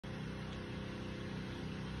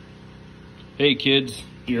Hey kids,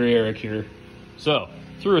 you're Eric here. So,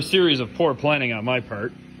 through a series of poor planning on my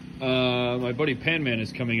part, my buddy Panman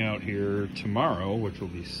is coming out here tomorrow, which will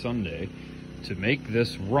be Sunday, to make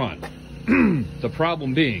this run. The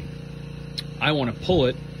problem being, I want to pull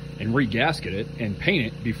it and re-gasket it and paint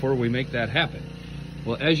it before we make that happen.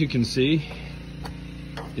 Well, as you can see,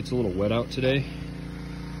 it's a little wet out today.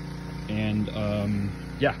 And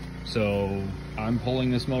yeah, so I'm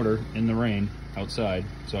pulling this motor in the rain outside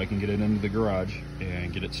so I can get it into the garage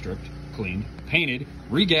and get it stripped, cleaned, painted,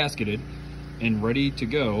 re-gasketed, and ready to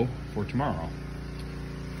go for tomorrow.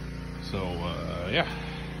 So yeah.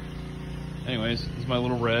 Anyways, this is my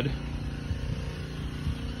little red.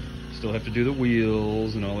 Still have to do the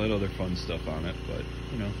wheels and all that other fun stuff on it, but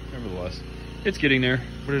you know, nevertheless, it's getting there.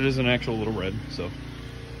 But it is an actual little red, so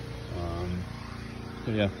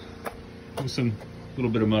yeah, with some little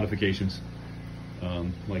bit of modifications,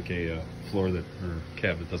 like a floor that or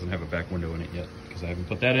cab that doesn't have a back window in it yet, because I haven't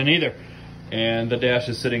put that in either. And the dash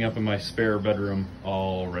is sitting up in my spare bedroom,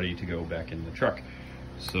 all ready to go back in the truck.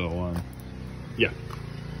 So yeah.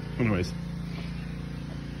 Anyways,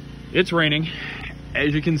 it's raining,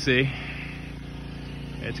 as you can see.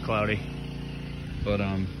 It's cloudy, but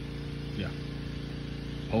yeah,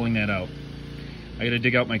 pulling that out. I gotta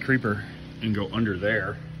dig out my creeper and go under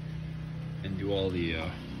there and do all the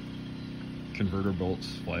converter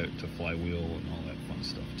bolts to flywheel and all that fun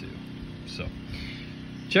stuff too. So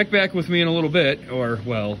check back with me in a little bit, or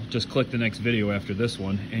well, just click the next video after this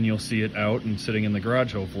one and you'll see it out and sitting in the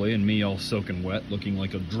garage hopefully, and me all soaking wet looking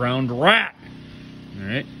like a drowned rat. All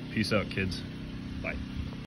right, peace out kids.